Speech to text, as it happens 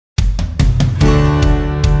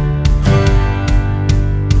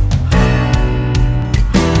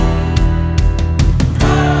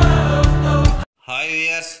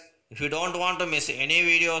If you don't want to miss any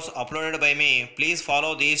videos uploaded by me, please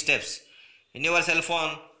follow these steps. In your cell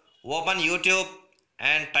phone, open YouTube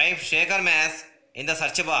and type Shaker Math in the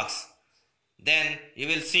search box. Then you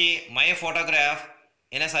will see my photograph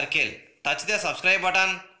in a circle. Touch the subscribe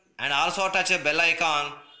button and also touch a bell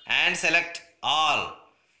icon and select all.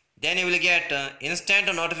 Then you will get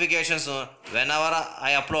instant notifications whenever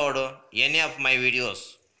I upload any of my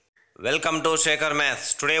videos. Welcome to Shaker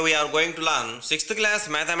Maths. Today we are going to learn 6th class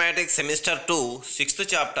Mathematics Semester 2, 6th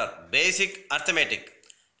chapter, Basic Arithmetic.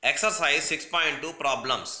 Exercise 6.2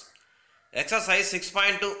 problems. Exercise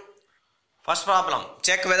 6.2. First problem.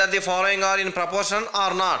 Check whether the following are in proportion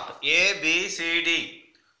or not. A, B, C, D.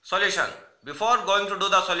 Solution. Before going to do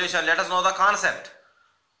the solution, let us know the concept.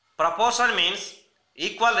 Proportion means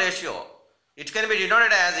equal ratio. It can be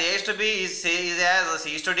denoted as A is to B is as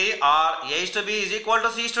C is to D, or A is to B is equal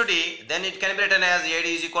to C is to D. Then it can be written as AD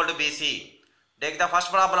is equal to BC. Take the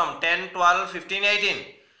first problem 10, 12, 15, 18.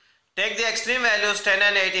 Take the extreme values 10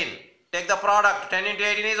 and 18. Take the product 10 into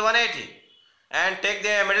 18 is 180. And take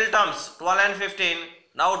the middle terms 12 and 15.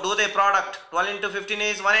 Now do the product 12 into 15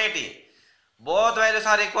 is 180. Both values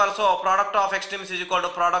are equal, so product of extremes is equal to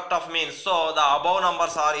product of means. So the above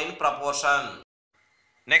numbers are in proportion.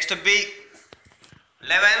 Next B.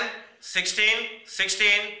 11, 16, 16,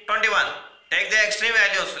 21. Take the extreme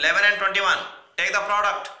values 11 and 21. Take the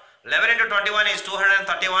product 11 into 21 is 231.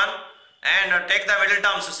 And take the middle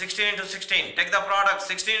terms 16 into 16. Take the product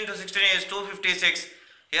 16 into 16 is 256.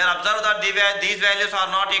 Here observe that these values are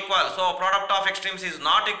not equal. So product of extremes is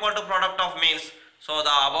not equal to product of means. So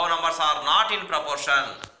the above numbers are not in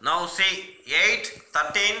proportion. Now see 8,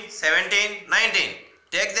 13, 17, 19.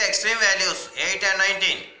 Take the extreme values 8 and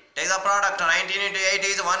 19. Take the product 19 into 8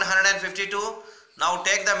 is 152. Now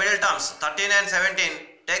take the middle terms 13 and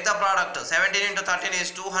 17. Take the product 17 into 13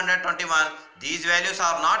 is 221. These values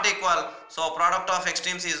are not equal. So product of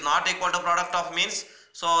extremes is not equal to product of means.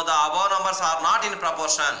 So the above numbers are not in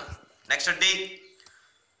proportion. Next D.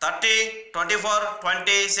 30, 24,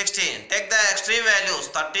 20, 16. Take the extreme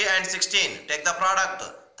values 30 and 16. Take the product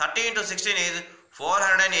 30 into 16 is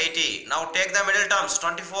 480. Now take the middle terms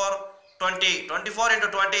 24, 20. 24 into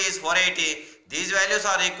 20 is 480. These values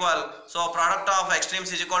are equal. So product of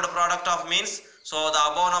extremes is equal to product of means. So the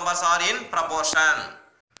above numbers are in proportion.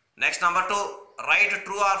 Next number 2. Write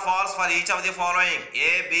true or false for each of the following.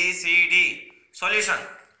 A, B, C, D. Solution.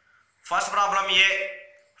 First problem A.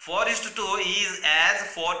 4:2 is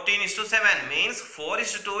as 14:7. Means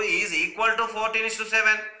 4:2 is equal to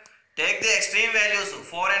 14:7. Take the extreme values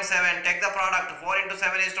 4 and 7. Take the product 4 into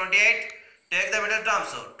 7 is 28. Take the middle terms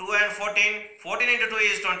 2 and 14. 14 into 2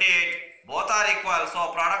 is 28. Both are equal.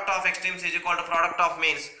 So product of extremes is equal to product of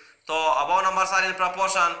means. So above numbers are in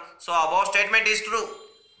proportion. So above statement is true.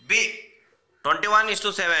 B.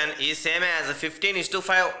 21:7 is same as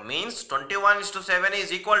 15:5. Means 21:7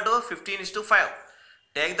 is equal to 15:5.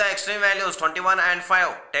 Take the extreme values 21 and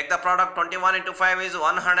 5. Take the product 21 into 5 is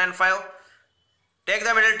 105. Take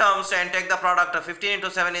the middle terms and take the product 15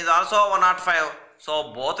 into 7 is also 105.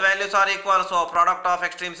 So both values are equal. So product of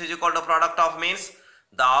extremes is equal to product of means.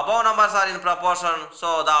 The above numbers are in proportion.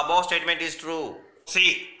 So the above statement is true.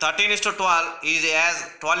 See 13:12 is as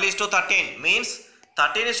 12:13. Means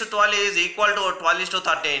 13:12 is equal to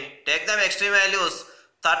 12:13. Take the extreme values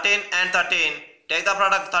 13 and 13. Take the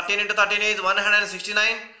product 13 into 13 is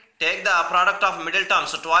 169. Take the product of middle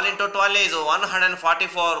terms 12 into 12 is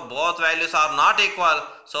 144. Both values are not equal.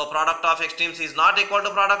 So product of extremes is not equal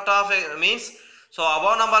to product of means. So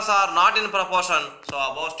above numbers are not in proportion. So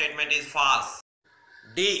above statement is false.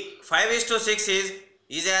 D. 5:6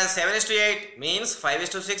 is as 7:8. Means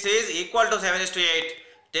 5:6 is equal to 7:8.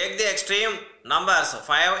 Take the extreme numbers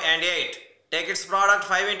 5 and 8. Take its product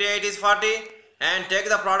 5 into 8 is 40. And take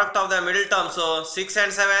the product of the middle term, so 6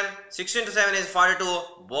 and 7. 6 into 7 is 42.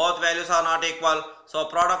 Both values are not equal. So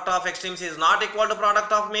product of extremes is not equal to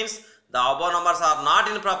product of means. The above numbers are not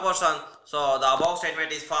in proportion. So the above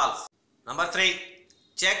statement is false. Number 3.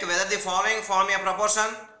 Check whether the following form a proportion.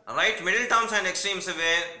 Write middle terms and extremes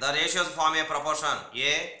where the ratios form a proportion.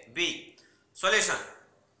 A, B. Solution.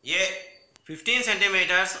 A. 15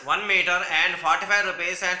 centimeters, 1 meter and 45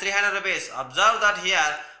 rupees and 300 rupees. Observe that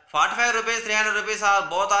here 45 rupees, 300 rupees are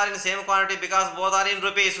both are in same quantity because both are in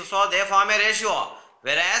rupees. So they form a ratio.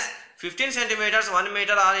 Whereas 15 centimeters, 1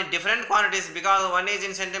 meter are in different quantities because one is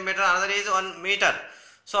in centimeter, another is 1 meter.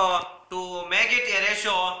 So to make it a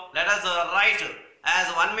ratio, let us write as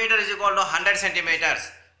 1 meter is equal to 100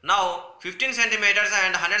 centimeters. Now 15 centimeters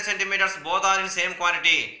and 100 centimeters both are in same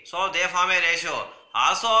quantity. So they form a ratio.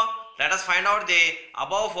 Also let us find out the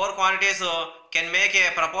above 4 quantities can make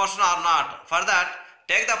a proportion or not. For that,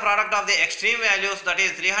 take the product of the extreme values, that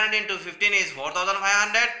is 300 into 15 is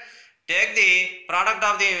 4500. Take the product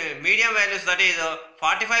of the medium values, that is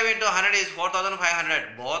 45 into 100 is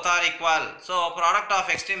 4500. Both are equal. So product of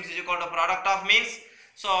extremes is equal to product of means.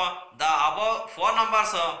 So the above four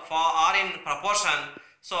numbers are in proportion.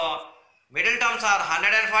 So middle terms are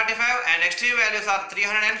 145 and extreme values are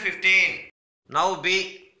 315. Now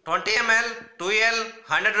B, 20 ml, 2L,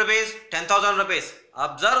 100 rupees, 10,000 rupees.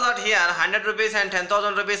 Observe that here 100 rupees and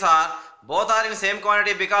 10,000 rupees are both are in same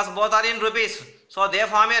quantity because both are in rupees. So they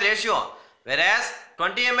form a ratio. Whereas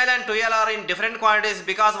 20 ml and 2L are in different quantities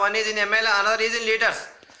because one is in ml, another is in liters.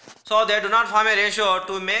 So they do not form a ratio.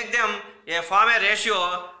 To make them form a ratio,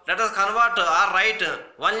 let us convert or write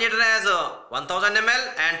 1 liter as 1000 ml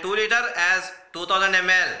and 2 liter as 2000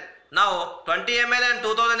 ml. Now 20 ml and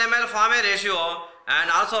 2000 ml form a ratio,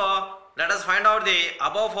 and also let us find out the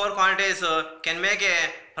above four quantities can make a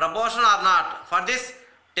proportion or not. For this,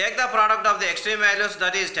 take the product of the extreme values,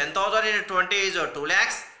 that is 10,000 into 20 is 2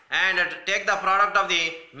 lakhs, and take the product of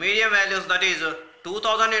the medium values, that is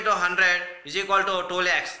 2000 into 100 is equal to 2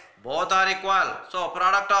 lakhs. Both are equal. So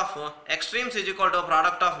product of extremes is equal to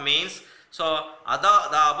product of means. So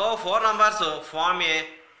the above four numbers form a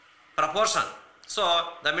proportion. So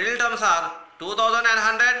the middle terms are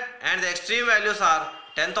 2100 and the extreme values are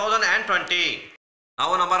 10,000 and 20.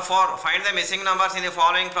 Now number 4, find the missing numbers in the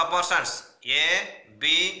following proportions: A,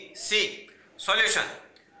 B, C. Solution.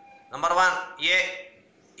 Number 1, A,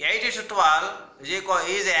 8 is to 12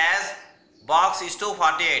 is as box is to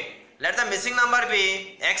 48. Let the missing number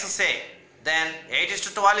be X, say. Then 8 is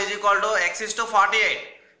to 12 is equal to X is to 48.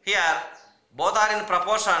 Here both are in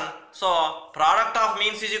proportion. So product of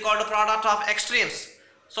means is equal to product of extremes.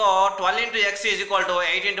 So 12 into X is equal to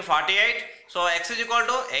 8 into 48. So X is equal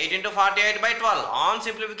to 8 into 48 by 12. On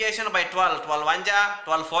simplification by 12. 12 1 ja,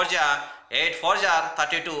 12 4 ja, 8 4 ja,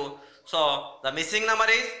 32. So the missing number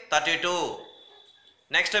is 32.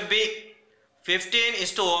 Next B. 15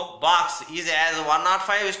 is to box is as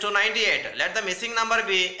 105 is to 98. Let the missing number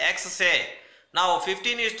be X, say. Now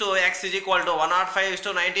 15 is to X is equal to 105 is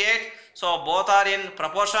to 98. So both are in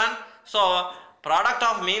proportion. So product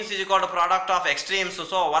of means is equal to product of extremes.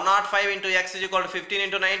 So 105 into X is equal to 15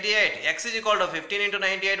 into 98. X is equal to 15 into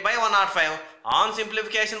 98 by 105. On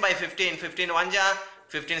simplification by 15. 15 1 ja,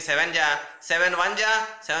 15 7 ja, 7 1 ja,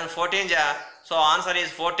 7 14 ja. So answer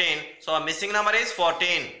is 14. So missing number is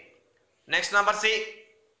 14. Next number C.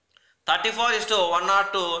 34 is to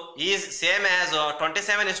 102 is same as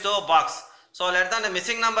 27 is to box. So let the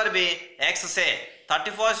missing number be X, say.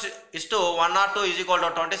 34 is to 102 is equal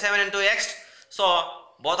to 27 into X. So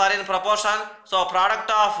both are in proportion. So product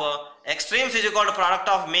of extremes is equal to product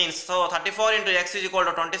of means. So 34 into X is equal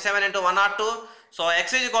to 27 into 102. So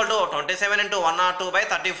X is equal to 27 into 102 by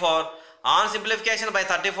 34. On simplification by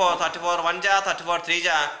 34, 34 1 ja, 34 3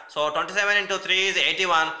 ja. So 27 into 3 is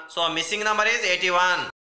 81. So missing number is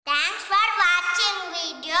 81. Thanks for watching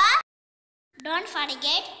video. Don't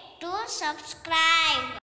forget to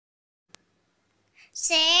subscribe.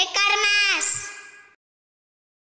 Say Karmas.